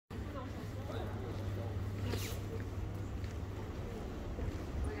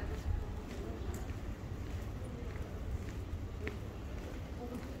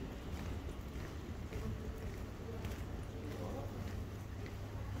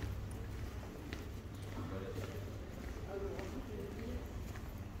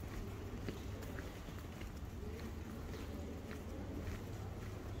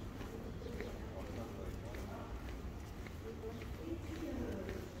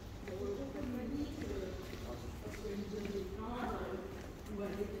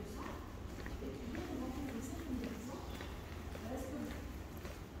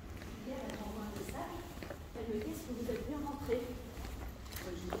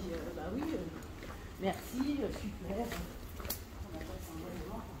Merci, super.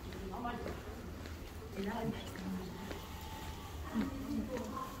 Et là,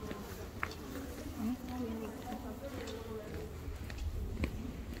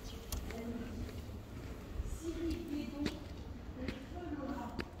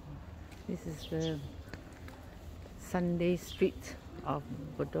 this is the Sunday street of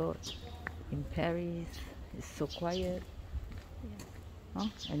Bordeaux in Paris. It's so quiet. Yeah. Oh,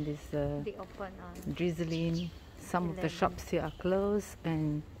 and this drizzling. Some 11. Of the shops here are closed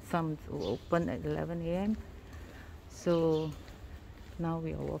and some will open at 11 a.m. So now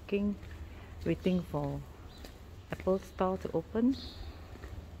we are walking, waiting for Apple store to open. So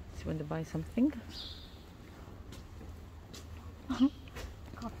you want to buy something? Copper.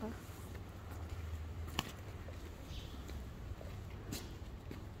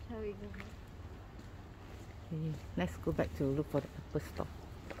 Shall we go back? Okay, let's go back to look for the Apple store.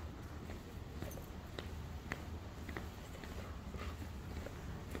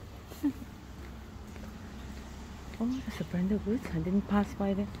 Oh, there's a brand of Ruth. I didn't pass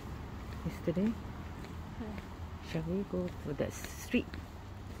by there yesterday. Shall we go to that street?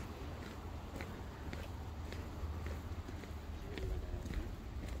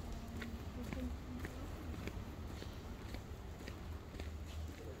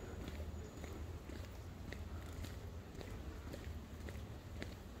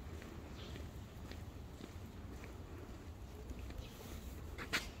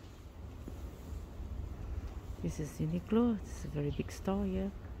 This is Uniqlo. It's a very big store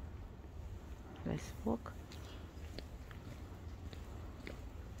here. Let's walk.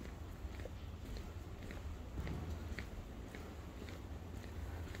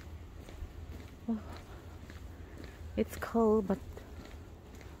 Oh, it's cold, but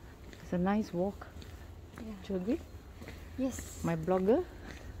it's a nice walk. Yeah. Do you agree? Yes. My blogger.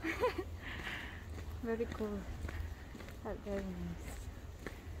 Very cool. That's very nice.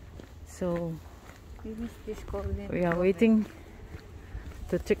 So we miss this cold. We are waiting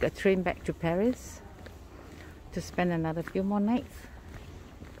to take a train back to Paris to spend another few more nights.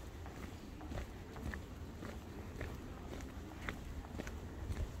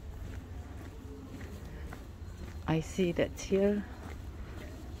 I see that here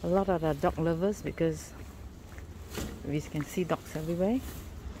a lot of the dog lovers, because we can see dogs everywhere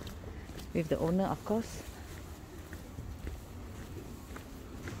with the owner, of course.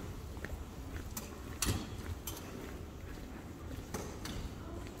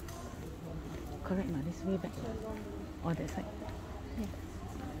 Correct, now this way back. Oh, that side. Yeah.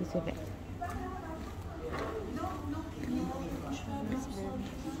 This way back.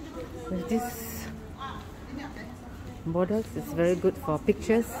 With this Bordeaux is very good for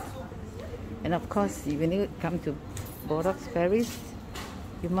pictures, and of course, when you come to Bordeaux, Paris,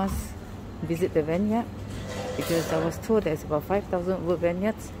 you must visit the vineyard, because I was told there's about 5,000 wood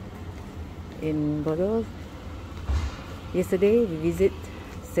vineyards in Bordeaux. Yesterday we visit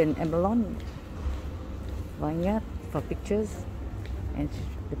Saint Emilion vineyard for pictures, and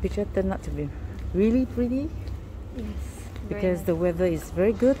the picture turned out to be really pretty. Yes, because nice. The weather is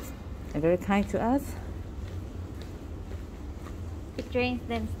very good and very kind to us. It rains,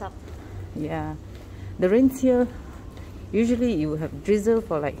 then stop. Yeah, the rains here, usually you have drizzle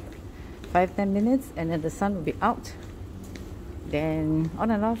for like 5-10 minutes, and then the sun will be out, then on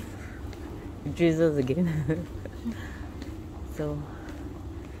and off it drizzles again. So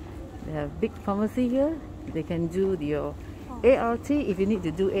they have big pharmacy here. They can do your ART if you need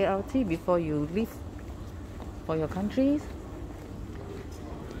to do ART before you leave for your countries.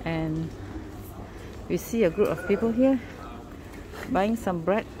 And we see a group of people here buying some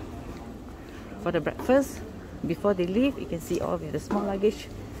bread for the breakfast before they leave. You can see all of the small luggage.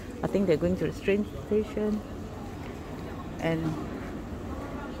 I think they're going to the train station. And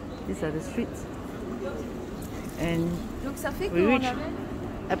these are the streets. And we reached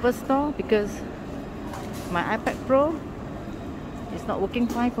Apple store because my iPad Pro is not working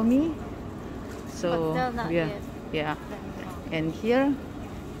fine for me. So yeah. And here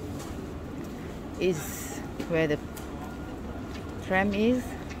is where the tram is.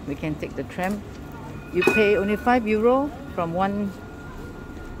 We can take the tram. You pay only €5 from one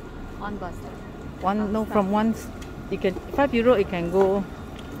bus. From one. You can €5. It can go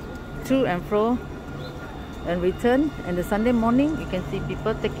to and fro and return. And the Sunday morning, you can see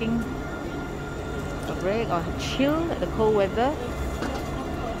people taking a break or chill at the cold weather.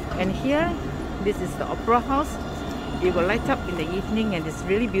 And here, this is the opera house. It will light up in the evening, and it's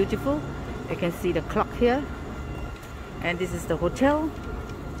really beautiful. You can see the clock here. And this is the hotel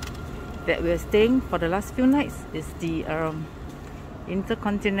that we are staying for the last few nights. It's the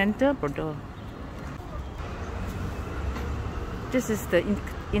Intercontinental Bordeaux. This is the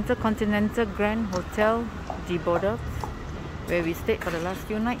Intercontinental Grand Hotel de Bordeaux, where we stayed for the last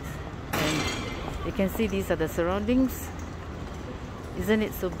few nights. And you can see these are the surroundings. Isn't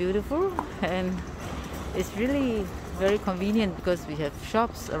it so beautiful? And it's really very convenient because we have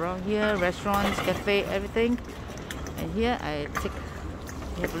shops around here, restaurants, cafe, everything. And here I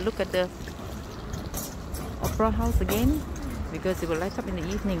have a look at the opera house again, because it will light up in the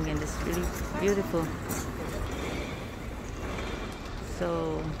evening and it's really beautiful.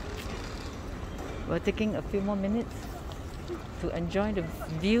 So we're taking a few more minutes to enjoy the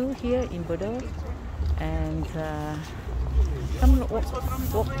view here in Bordeaux, and come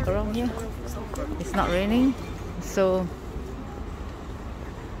walk around here. It's not raining, so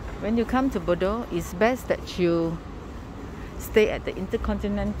when you come to Bordeaux, it's best that you stay at the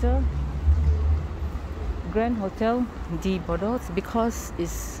Intercontinental Grand Hotel de Bordeaux, because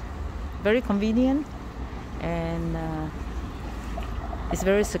it's very convenient and it's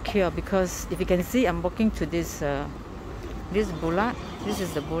very secure. Because if you can see, I'm walking to this boulevard. This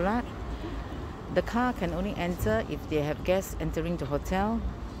is the boulevard. The car can only enter if they have guests entering the hotel.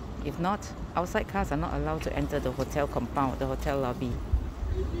 If not, outside cars are not allowed to enter the hotel compound, the hotel lobby.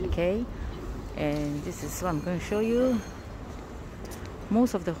 Okay, and this is what I'm going to show you.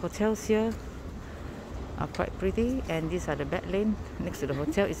 Most of the hotels here are quite pretty, and these are the back lane next to the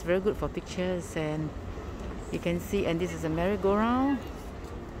hotel. It's very good for pictures, and you can see, and this is a merry-go-round.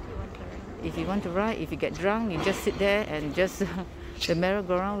 If you want to ride, if you get drunk, you just sit there and just the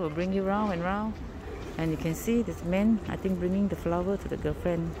merry-go-round will bring you round and round. And you can see this man, I think, bringing the flower to the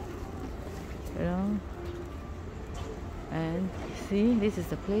girlfriend, you know. And see, this is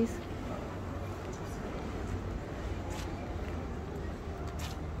the place.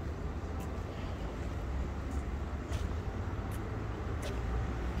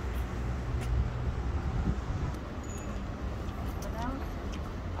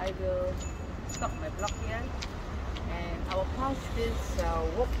 I will stop my vlog here, and I will pass this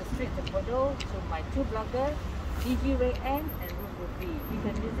walk the streets of Bordeaux to my two bloggers, DG Ray Ann and Ruth. You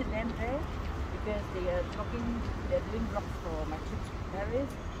can visit them there because they are doing vlogs for my trip to Paris.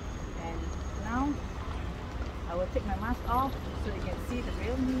 And now I will take my mask off so you can see the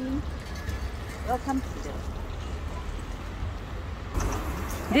real me. Welcome to the.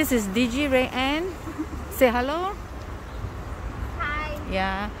 This is DG Ray Ann. Say hello.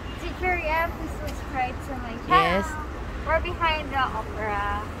 Yeah. Please subscribe to my channel. Yes. We're behind the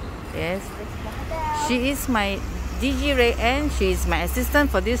opera. Yes. She is my DG Ray Ann. She is my assistant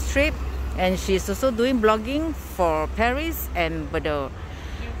for this trip, and she is also doing blogging for Paris and Bordeaux.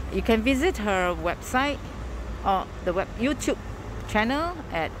 Yes. You can visit her website or the YouTube channel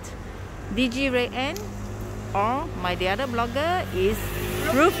at DG Ray Ann, or the other blogger is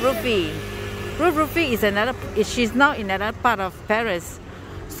Ruffy. Ruffy is she's now in another part of Paris,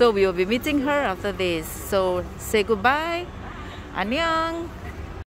 so we will be meeting her after this. So say goodbye, annyeong.